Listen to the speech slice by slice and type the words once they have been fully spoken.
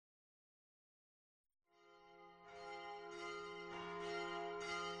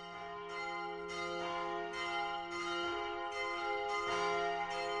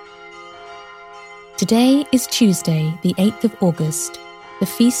Today is Tuesday, the 8th of August, the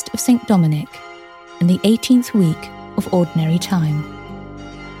feast of St. Dominic, and the 18th week of Ordinary Time.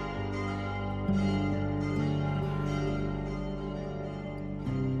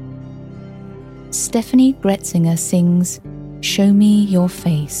 Stephanie Gretzinger sings, "Show Me Your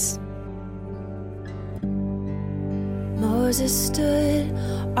Face." Moses stood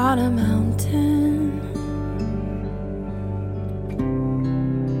on a mountain,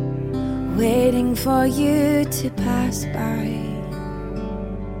 waiting for you to pass by.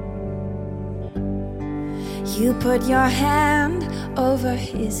 You put your hand over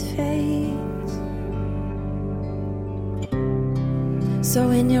his face,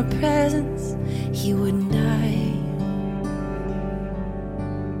 so in your presence he wouldn't die.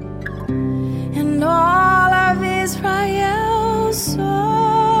 And all of Israel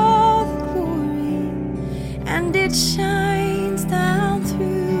saw the glory, and it shines down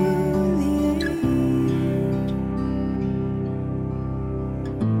through the age.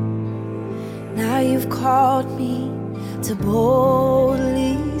 Now you've called me to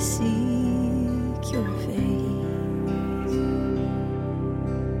boldly seek your face.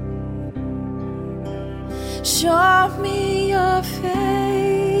 Show me your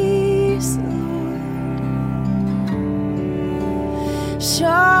face, Lord.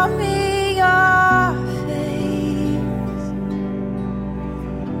 Show me your face.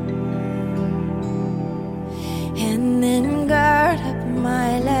 And then gird up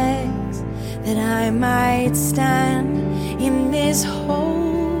my legs, that I might stand in this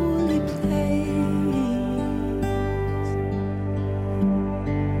holy place.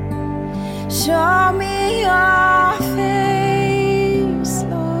 Show me your face,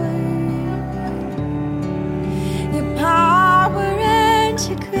 Lord. Your power and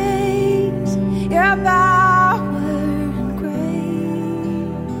your grace, your power and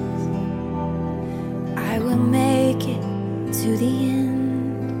grace. I will make it to the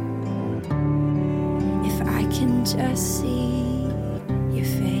end if I can just see your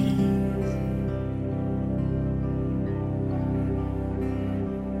face.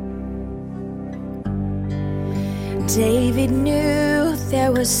 David knew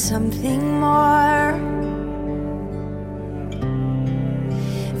there was something more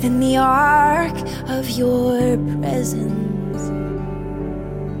than the ark of your presence.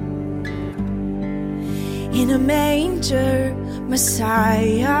 In a manger,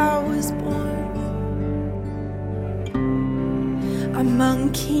 Messiah was born, among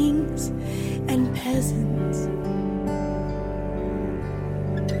kings and peasants.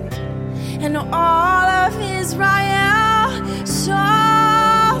 And all of Israel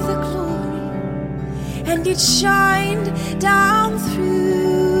saw the glory, and it shined down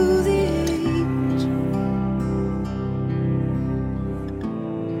through the age.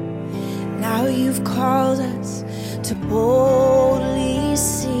 Now you've called us to boldly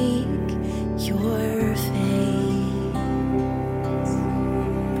seek your face.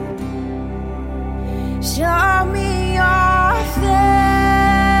 Show me your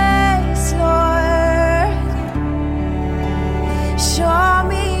face, Lord. Show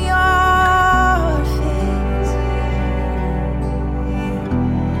me your face.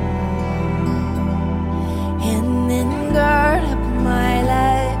 And then gird up my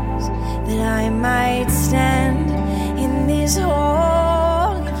legs, that I might stand in this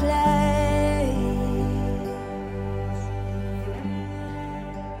holy place.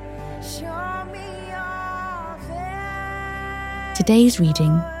 Show me your face. Today's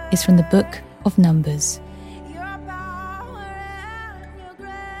reading is from the book of Numbers. Your power and your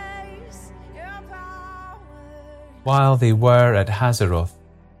grace, your power. While they were at Hazeroth,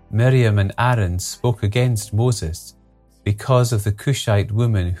 Miriam and Aaron spoke against Moses because of the Cushite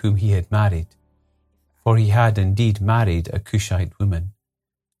woman whom he had married, for he had indeed married a Cushite woman.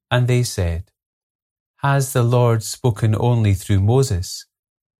 And they said, "Has the Lord spoken only through Moses?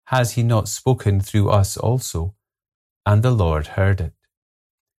 Has he not spoken through us also?" And the Lord heard it.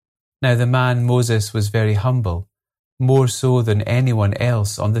 Now the man Moses was very humble, more so than anyone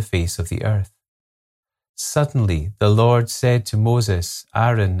else on the face of the earth. Suddenly the Lord said to Moses,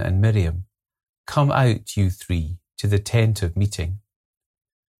 Aaron, and Miriam, "Come out, you three, to the tent of meeting."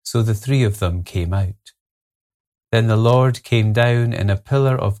 So the three of them came out. Then the Lord came down in a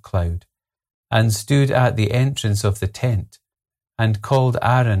pillar of cloud, and stood at the entrance of the tent, and called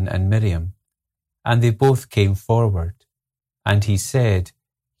Aaron and Miriam. And they both came forward. And he said,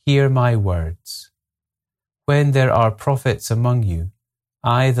 "Hear my words. When there are prophets among you,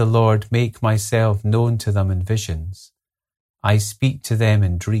 I, the Lord, make myself known to them in visions. I speak to them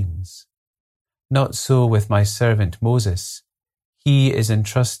in dreams. Not so with my servant Moses. He is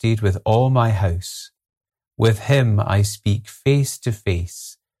entrusted with all my house. With him I speak face to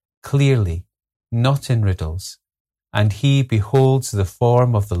face, clearly, not in riddles, and he beholds the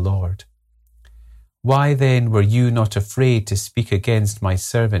form of the Lord. Why then were you not afraid to speak against my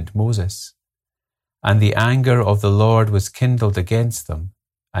servant Moses? And the anger of the Lord was kindled against them,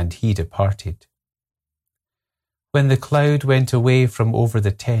 and he departed. When the cloud went away from over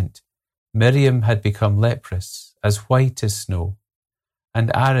the tent, Miriam had become leprous, as white as snow. And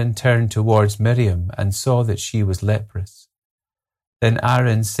Aaron turned towards Miriam and saw that she was leprous. Then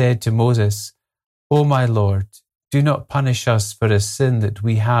Aaron said to Moses, O my Lord, do not punish us for a sin that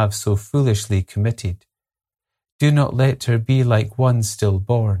we have so foolishly committed. Do not let her be like one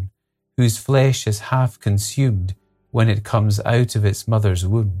stillborn, whose flesh is half consumed when it comes out of its mother's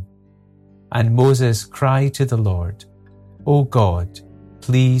womb. And Moses cried to the Lord, O God,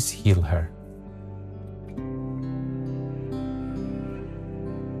 please heal her.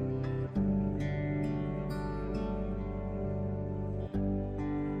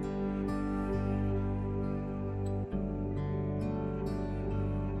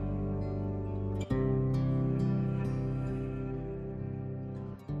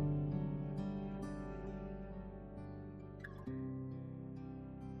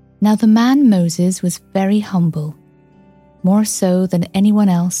 Now the man Moses was very humble, more so than anyone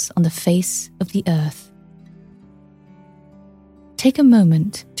else on the face of the earth. Take a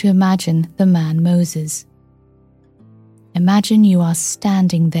moment to imagine the man Moses. Imagine you are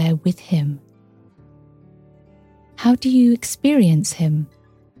standing there with him. How do you experience him?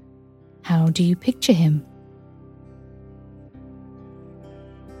 How do you picture him?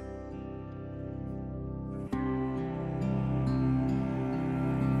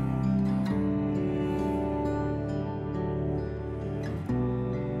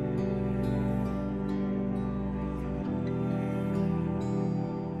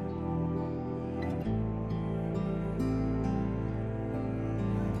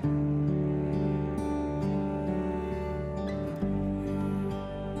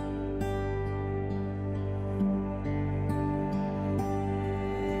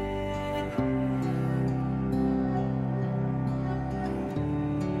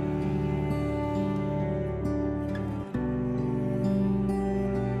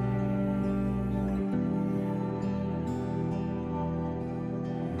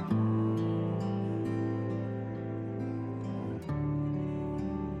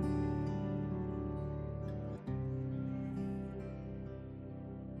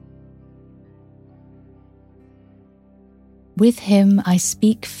 With him I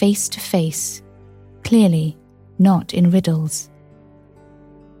speak face to face, clearly, not in riddles.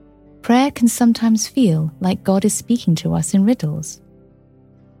 Prayer can sometimes feel like God is speaking to us in riddles.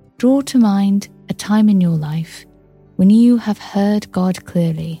 Draw to mind a time in your life when you have heard God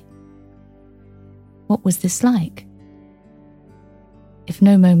clearly. What was this like? If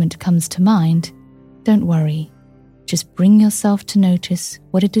no moment comes to mind, don't worry. Just bring yourself to notice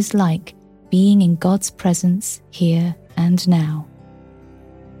what it is like being in God's presence here and now.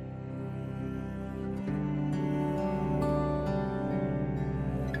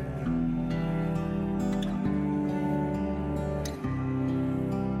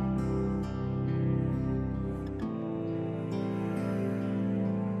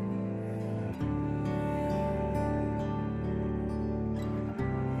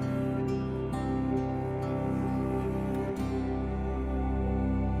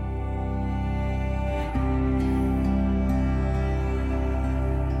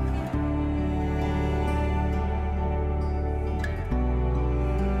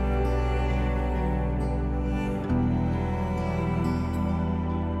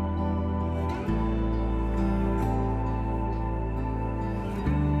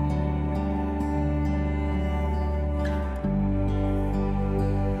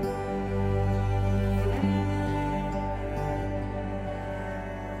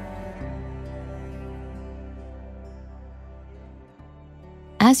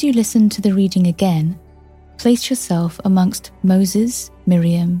 As you listen to the reading again, place yourself amongst Moses,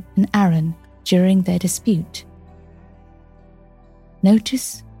 Miriam, and Aaron during their dispute.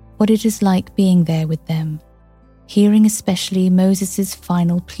 Notice what it is like being there with them, hearing especially Moses'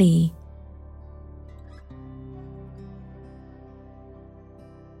 final plea.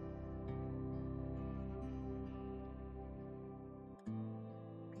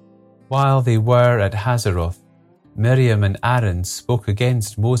 While they were at Hazeroth, Miriam and Aaron spoke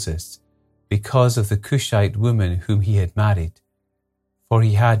against Moses because of the Cushite woman whom he had married, for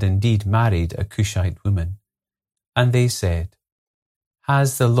he had indeed married a Cushite woman. And they said,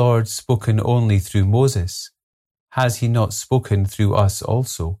 "Has the Lord spoken only through Moses? Has he not spoken through us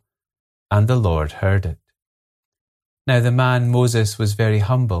also? And the Lord heard it. Now the man Moses was very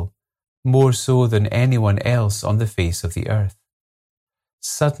humble, more so than anyone else on the face of the earth.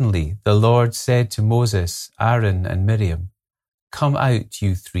 Suddenly the Lord said to Moses, Aaron, and Miriam, Come out,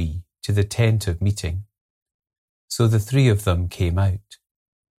 you three, to the tent of meeting. So the three of them came out.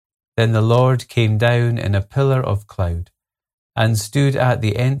 Then the Lord came down in a pillar of cloud, and stood at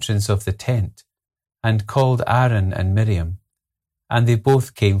the entrance of the tent, and called Aaron and Miriam, and they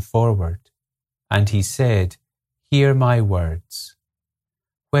both came forward. And he said, Hear my words.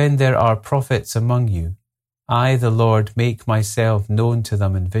 When there are prophets among you, I, the Lord, make myself known to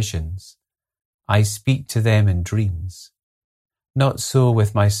them in visions. I speak to them in dreams. Not so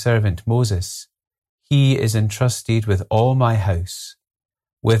with my servant Moses. He is entrusted with all my house.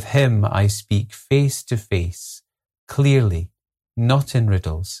 With him I speak face to face, clearly, not in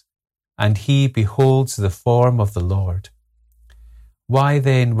riddles, and he beholds the form of the Lord. Why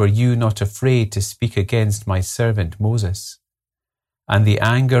then were you not afraid to speak against my servant Moses? And the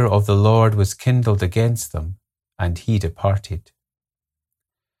anger of the Lord was kindled against them, and he departed.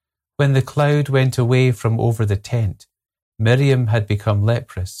 When the cloud went away from over the tent, Miriam had become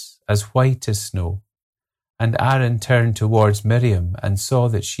leprous, as white as snow. And Aaron turned towards Miriam and saw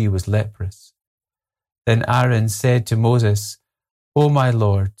that she was leprous. Then Aaron said to Moses, O my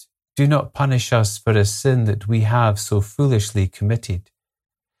Lord, do not punish us for a sin that we have so foolishly committed.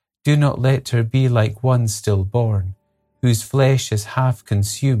 Do not let her be like one stillborn, whose flesh is half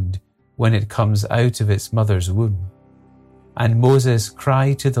consumed when it comes out of its mother's womb. And Moses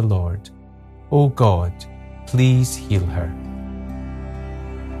cried to the Lord, O God, please heal her.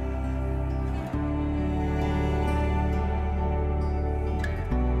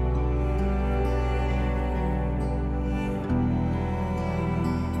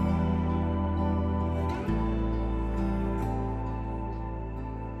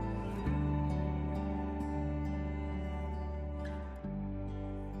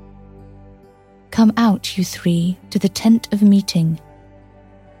 Come out, you three, to the tent of meeting.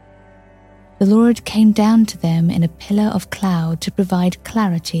 The Lord came down to them in a pillar of cloud to provide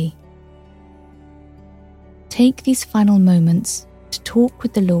clarity. Take these final moments to talk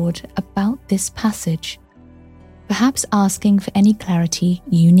with the Lord about this passage, perhaps asking for any clarity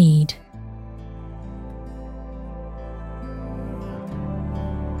you need.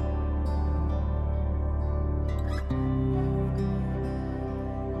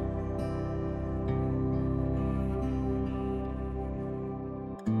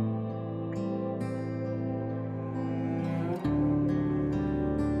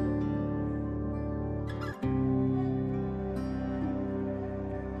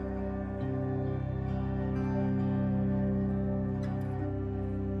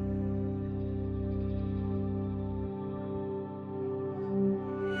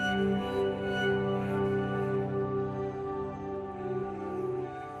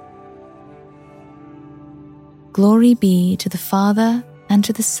 Glory be to the Father, and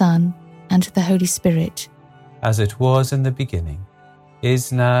to the Son, and to the Holy Spirit. As it was in the beginning,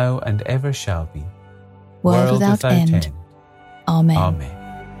 is now, and ever shall be, World without end. Amen. Amen.